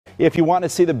If you want to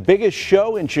see the biggest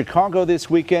show in Chicago this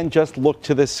weekend, just look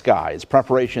to the skies.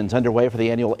 Preparations underway for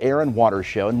the annual Air and Water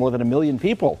Show, and more than 1 million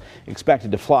people expected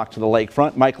to flock to the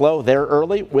lakefront. Mike Lowe there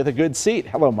early with a good seat.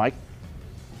 Hello, Mike.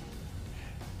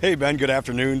 Hey, Ben, good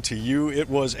afternoon to you. It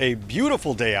was a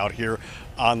beautiful day out here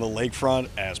on the lakefront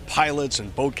as pilots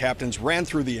and boat captains ran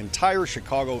through the entire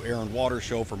Chicago Air and Water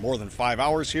Show for more than 5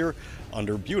 hours here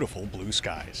under beautiful blue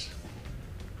skies.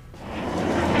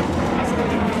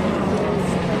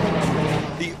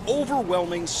 The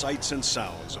overwhelming sights and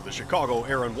sounds of the Chicago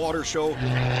Air and Water Show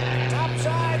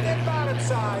Topside, then bottom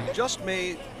side. just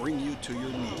may bring you to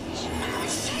your knees.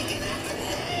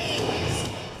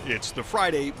 It's the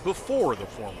Friday before the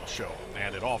formal show,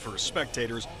 and it offers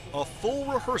spectators a full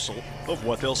rehearsal of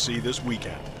what they'll see this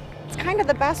weekend. It's kind of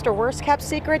the best or worst kept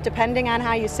secret, depending on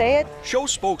how you say it. Show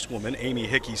spokeswoman Amy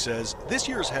Hickey says this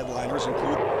year's headliners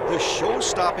include the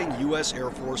show-stopping U.S. Air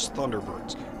Force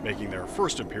Thunderbirds, making their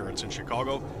first appearance in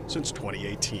Chicago since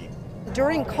 2018.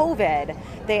 During COVID,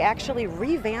 they actually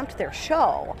revamped their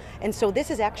show, and so this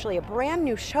is actually a brand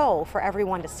new show for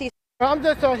everyone to see. I'm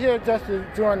just out here just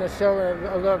enjoying the show, and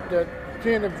I love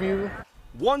seeing the view.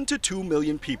 1 to 2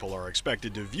 million people are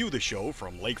expected to view the show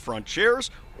from lakefront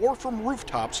chairs or from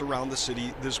rooftops around the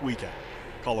city this weekend.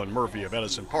 Cullen Murphy of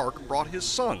Edison Park brought his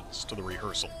sons to the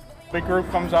rehearsal. Big group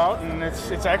comes out, and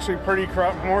it's actually pretty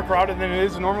more crowded than it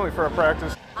is normally for a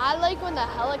practice. I like when the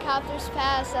helicopters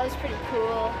pass. That was pretty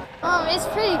cool. It's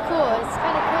pretty cool. It's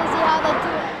kind of crazy how they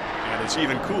do it. And it's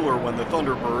even cooler when the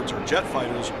Thunderbirds or jet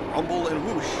fighters rumble and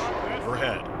whoosh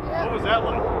overhead. What was that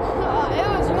like?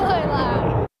 It was really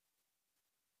loud.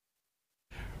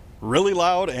 Really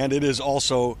loud, and it is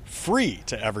also free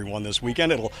to everyone this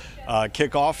weekend. It'll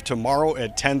kick off tomorrow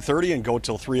at 10:30 and go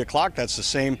till 3 o'clock. That's the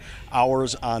same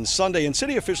hours on Sunday. And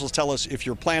city officials tell us if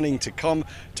you're planning to come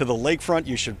to the lakefront,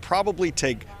 you should probably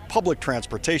take public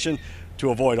transportation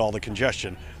to avoid all the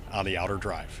congestion on the outer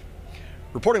drive.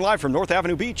 Reporting live from North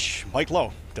Avenue Beach, Mike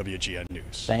Lowe, WGN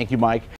News. Thank you, Mike.